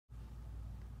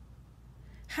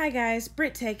Hi guys,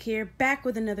 Brit Tech here, back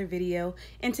with another video,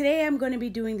 and today I'm going to be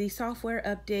doing the software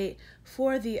update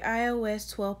for the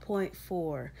iOS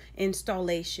 12.4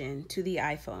 installation to the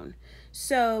iPhone.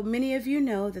 So many of you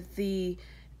know that the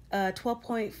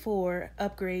 12.4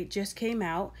 upgrade just came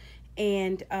out,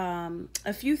 and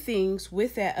a few things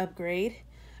with that upgrade.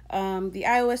 The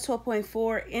iOS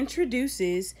 12.4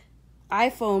 introduces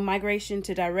iPhone migration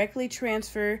to directly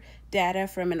transfer data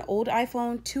from an old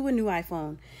iPhone to a new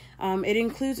iPhone. It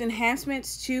includes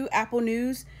enhancements to Apple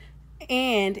News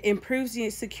and improves the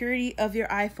security of your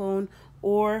iPhone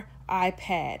or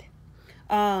iPad.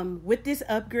 With this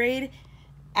upgrade,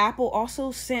 Apple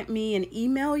also sent me an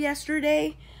email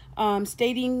yesterday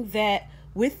stating that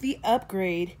with the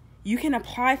upgrade, you can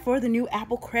apply for the new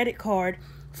Apple credit card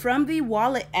from the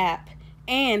Wallet app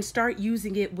and start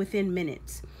using it within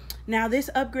minutes. Now, this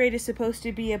upgrade is supposed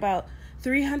to be about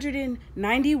 391.4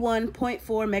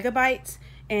 megabytes.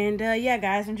 And yeah,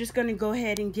 guys, I'm just going to go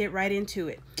ahead and get right into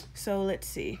it. So let's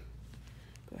see.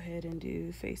 Go ahead and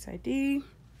do Face ID.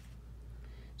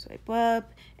 Swipe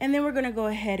up. And then we're going to go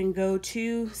ahead and go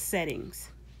to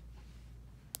Settings.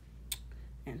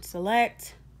 And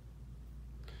select.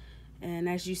 And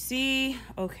as you see,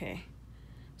 okay.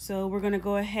 So we're going to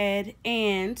go ahead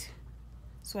and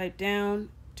swipe down,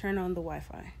 turn on the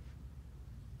Wi-Fi.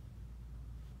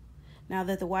 Now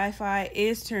that the Wi-Fi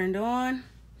is turned on,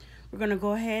 we're going to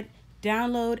go ahead,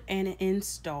 download, and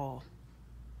install.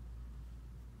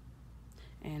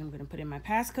 And I'm going to put in my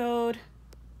passcode.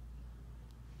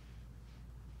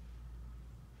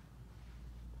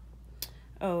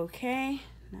 Okay,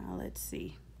 now let's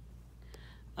see.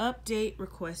 Update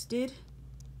requested.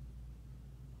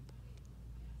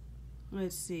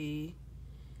 Let's see.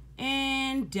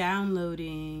 And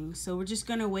downloading. So we're just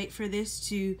going to wait for this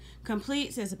to complete.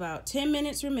 It says about 10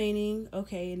 minutes remaining.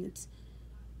 Okay, and it's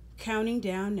counting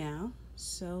down now.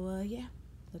 So yeah,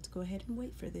 let's go ahead and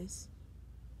wait for this.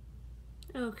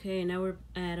 Okay, now we're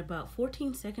at about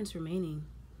 14 seconds remaining,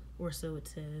 or so it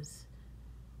says.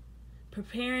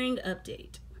 Preparing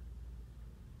update.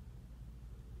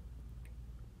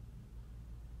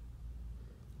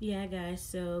 Yeah, guys,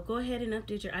 so go ahead and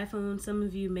update your iPhone. Some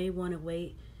of you may want to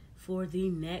wait for the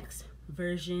next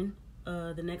version,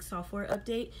 the next software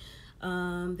update.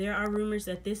 There are rumors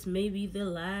that this may be the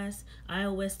last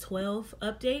iOS 12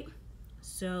 update,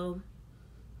 so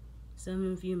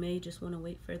some of you may just want to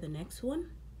wait for the next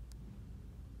one.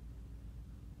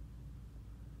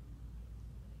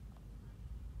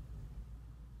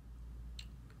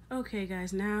 Okay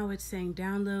guys, now it's saying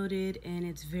downloaded and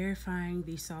it's verifying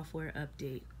the software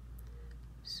update.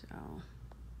 So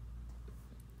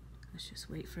let's just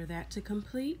wait for that to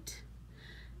complete,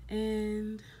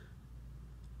 and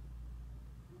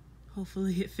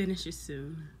hopefully it finishes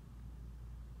soon.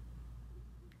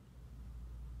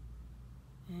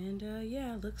 And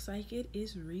yeah, looks like it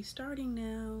is restarting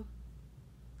now.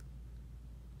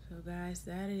 So guys,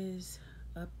 that is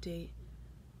update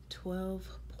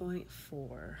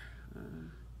 12.4.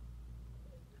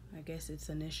 I guess it's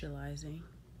initializing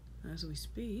as we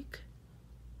speak.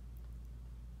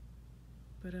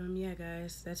 But yeah,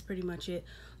 guys, that's pretty much it.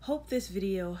 Hope this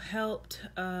video helped.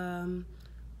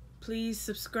 Please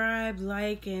subscribe,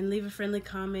 like, and leave a friendly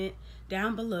comment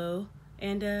down below.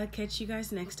 And catch you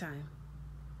guys next time.